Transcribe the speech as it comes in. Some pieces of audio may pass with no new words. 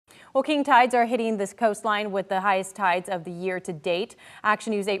Well, king tides are hitting this coastline with the highest tides of the year to date.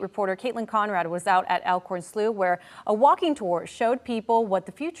 Action News 8 reporter Caitlin Conrad was out at Elkhorn Slough, where a walking tour showed people what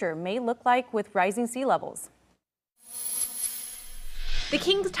the future may look like with rising sea levels. The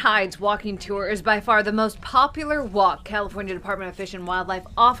King Tides walking tour is by far the most popular walk California Department of Fish and Wildlife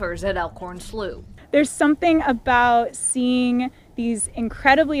offers at Elkhorn Slough. There's something about seeing these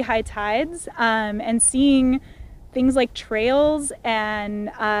incredibly high tides and seeing things like trails and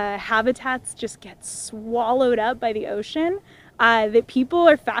habitats just get swallowed up by the ocean that people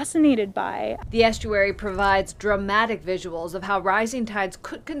are fascinated by. The estuary provides dramatic visuals of how rising tides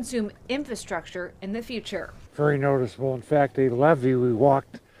could consume infrastructure in the future. Very noticeable. In fact, a levee we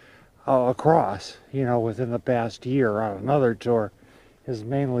walked across, within the past year on another tour is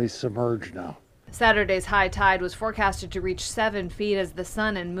mainly submerged now. Saturday's high tide was forecasted to reach 7 feet as the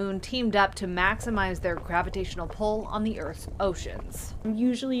sun and moon teamed up to maximize their gravitational pull on the Earth's oceans.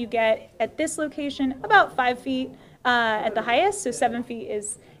 Usually you get at this location about 5 feet at the highest, so 7 feet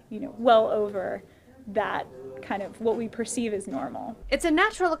is well over that kind of what we perceive as normal. It's a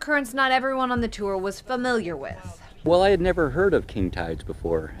natural occurrence not everyone on the tour was familiar with. Well, I had never heard of king tides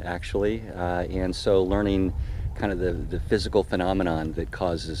before, actually, and so learning kind of the physical phenomenon that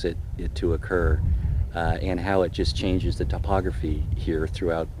causes it to occur and how it just changes the topography here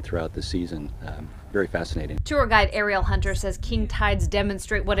throughout the season. Very fascinating. Tour guide Ariel Hunter says king tides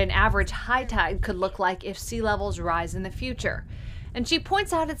demonstrate what an average high tide could look like if sea levels rise in the future. And she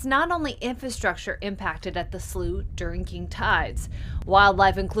points out it's not only infrastructure impacted at the slough during king tides.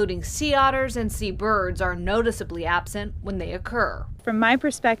 Wildlife, including sea otters and sea birds, are noticeably absent when they occur. From my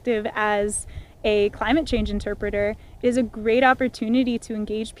perspective as a climate change interpreter, it is a great opportunity to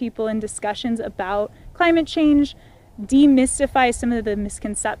engage people in discussions about climate change, demystify some of the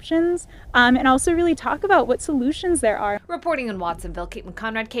misconceptions, and also really talk about what solutions there are. Reporting in Watsonville, Caitlin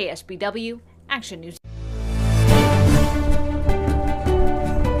Conrad, KSBW, Action News.